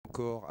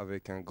encore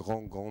avec un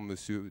grand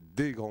monsieur,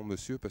 des grands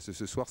monsieur, parce que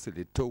ce soir c'est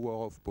les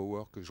Tower of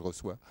Power que je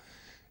reçois.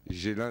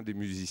 J'ai l'un des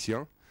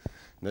musiciens.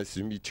 Nice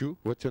to meet you.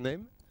 What's your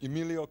name?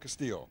 Emilio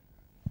Castillo.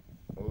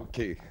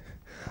 Ok.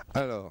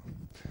 Alors,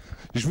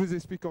 je vous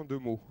explique en 2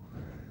 mots.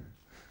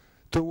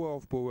 Tower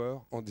of Power,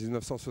 en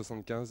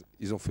 1975,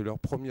 ils ont fait leur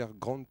première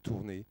grande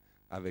tournée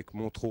avec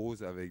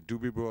Montrose, avec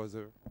Doobie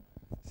Brothers.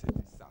 C'était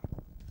ça.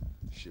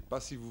 Je ne sais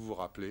pas si vous vous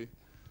rappelez.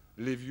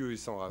 Les vieux, ils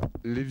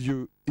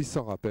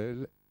s'en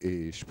rappellent.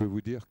 Et je peux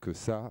vous dire que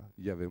ça,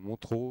 il y avait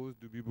Montrose,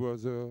 Doobie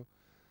Brothers.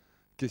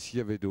 Qu'est-ce qu'il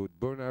y avait d'autre?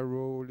 Bon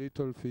Arrow,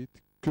 Little Feat,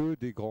 que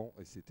des grands.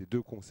 Et c'était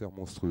 2 concerts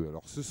monstrueux.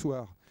 Alors ce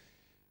soir,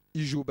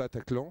 ils jouent au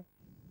Bataclan,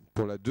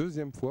 pour la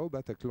 2e fois au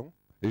Bataclan.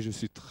 Et je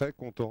suis très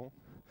content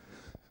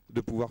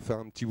de pouvoir faire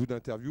un petit bout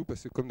d'interview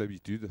parce que comme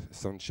d'habitude,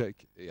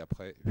 soundcheck et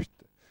après,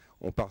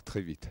 on part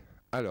très vite.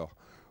 Alors,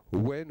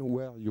 when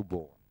were you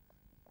born?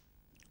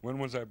 When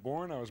was I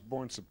born? I was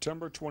born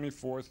September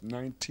 24th,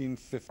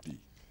 1950.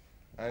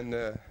 And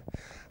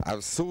I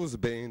saw the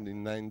band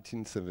in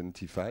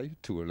 1975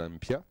 to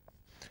Olympia.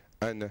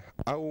 And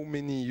how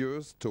many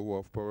years Tower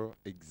of Power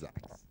exist?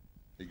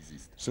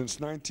 Since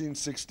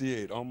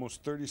 1968,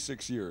 almost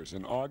 36 years.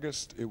 In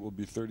August, it will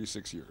be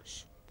 36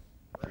 years.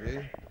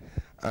 Okay.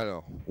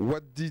 Alors,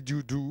 what did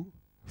you do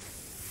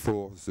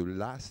for the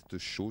last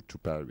show to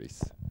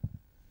Paris?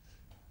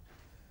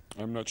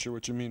 I'm not sure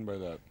what you mean by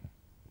that.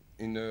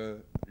 In a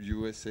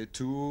USA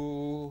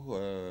tour?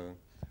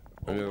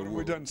 What have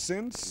we done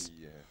since?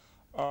 Yeah.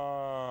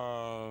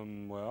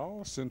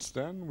 Well, since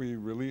then, we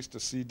released a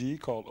CD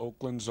called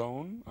Oakland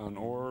Zone on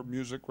Or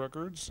Music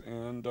Records,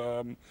 and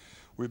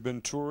we've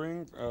been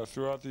touring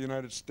throughout the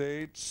United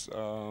States,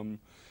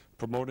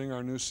 promoting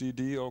our new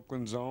CD,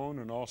 Oakland Zone,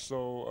 and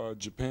also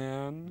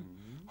Japan,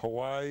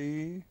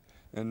 Hawaii,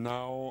 and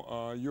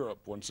now Europe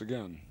once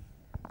again.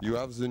 You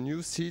have the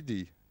new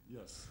CD.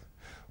 Yes.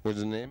 What's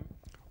the name?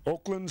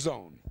 Oakland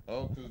Zone.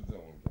 Oakland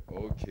Zone.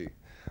 Okay.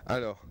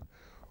 Alors,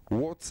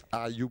 what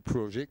are your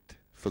projects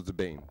for the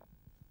band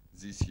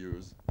this year?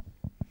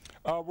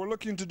 We're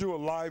looking to do a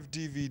live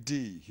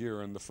DVD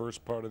here in the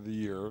first part of the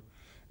year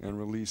and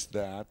release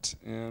that.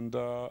 And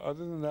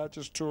other than that,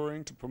 just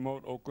touring to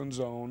promote Oakland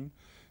Zone.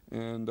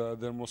 And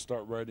then we'll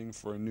start writing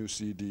for a new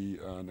CD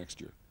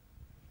next year.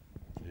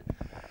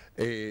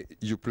 Okay.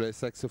 You play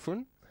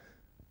saxophone?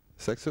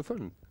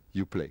 Saxophone?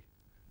 You play?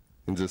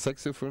 In the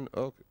saxophone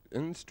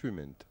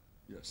instrument?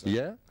 Yes.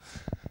 Yeah?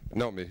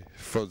 No, mais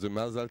for the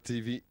Mazal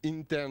TV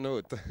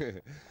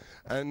internaute.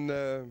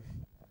 And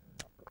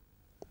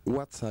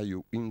what are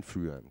your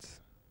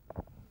influence?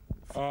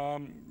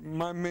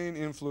 My main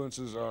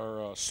influences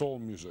are soul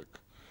music.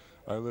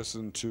 I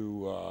listen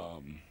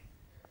to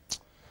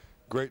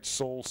great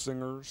soul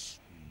singers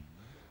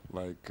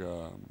like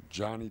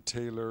Johnny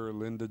Taylor,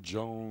 Linda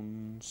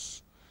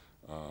Jones,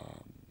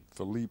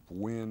 Philippe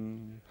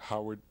Wynne,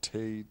 Howard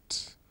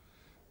Tate,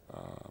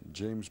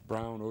 James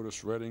Brown,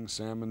 Otis Redding,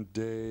 Sam and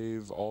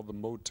Dave, all the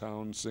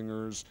Motown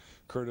singers,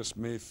 Curtis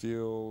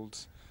Mayfield.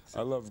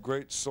 I love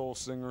great soul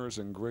singers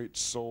and great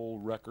soul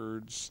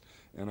records,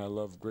 and I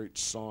love great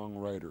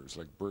songwriters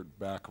like Burt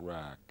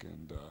Bacharach,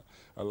 and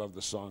I love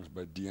the songs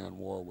by Dionne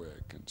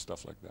Warwick and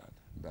stuff like that.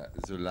 But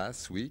the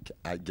last week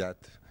I got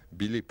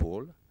Billy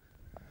Paul.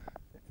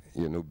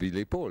 You know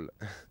Billy Paul?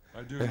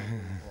 I do know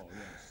Billy Paul,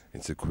 yes.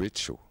 It's a great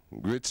show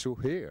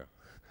here.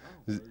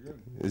 Oh, very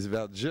good. It's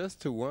about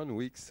just 1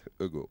 week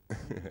ago.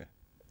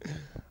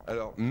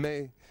 Alors,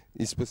 mais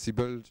it's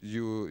possible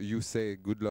you say good luck.